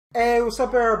Hey, what's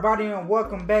up everybody and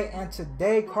welcome back. And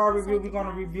today card review, we're going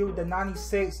to review the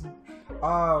 96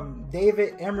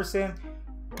 David Amerson,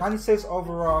 96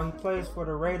 overall. He plays for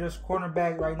the Raiders,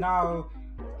 cornerback. Right now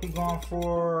he's going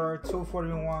for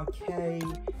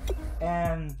 241k,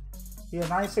 and yeah,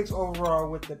 96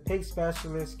 overall with the pick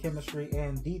specialist chemistry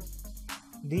and deep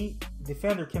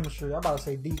defender chemistry. I'm about to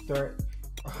say deep threat.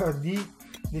 Deep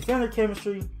defender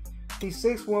chemistry. He's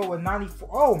 6'1" with 94.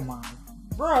 Oh my,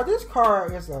 bro, this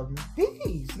car is a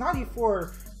beast.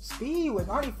 94 speed with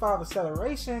 95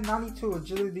 acceleration, 92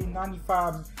 agility,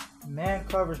 95 man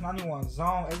coverage, 91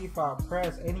 zone, 85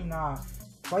 press, 89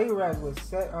 play rack with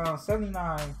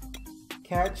 79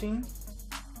 catching.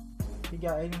 He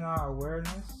got 89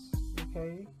 awareness.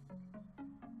 Okay,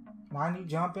 90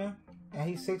 jumping, and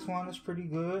he's 6'1". That's pretty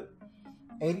good.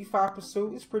 85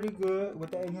 pursuit is pretty good with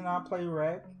the 89 play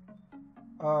rack.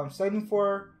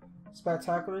 74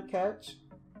 spectacular catch,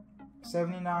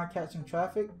 79 catching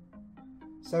traffic,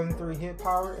 73 hit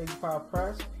power, 85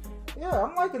 press. Yeah,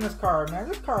 I'm liking this car, man.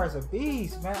 This car is a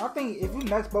beast, man. I think if you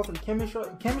max both of the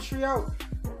chemistry out,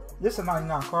 this is a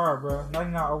 99 car, bro.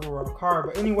 99 overall car.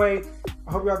 But anyway,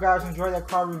 I hope y'all guys enjoyed that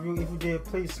car review. If you did,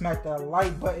 please smack that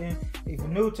like button. If you're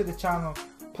new to the channel,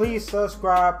 please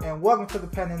subscribe, and welcome to the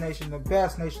Panda Nation, the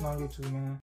best nation on YouTube, man.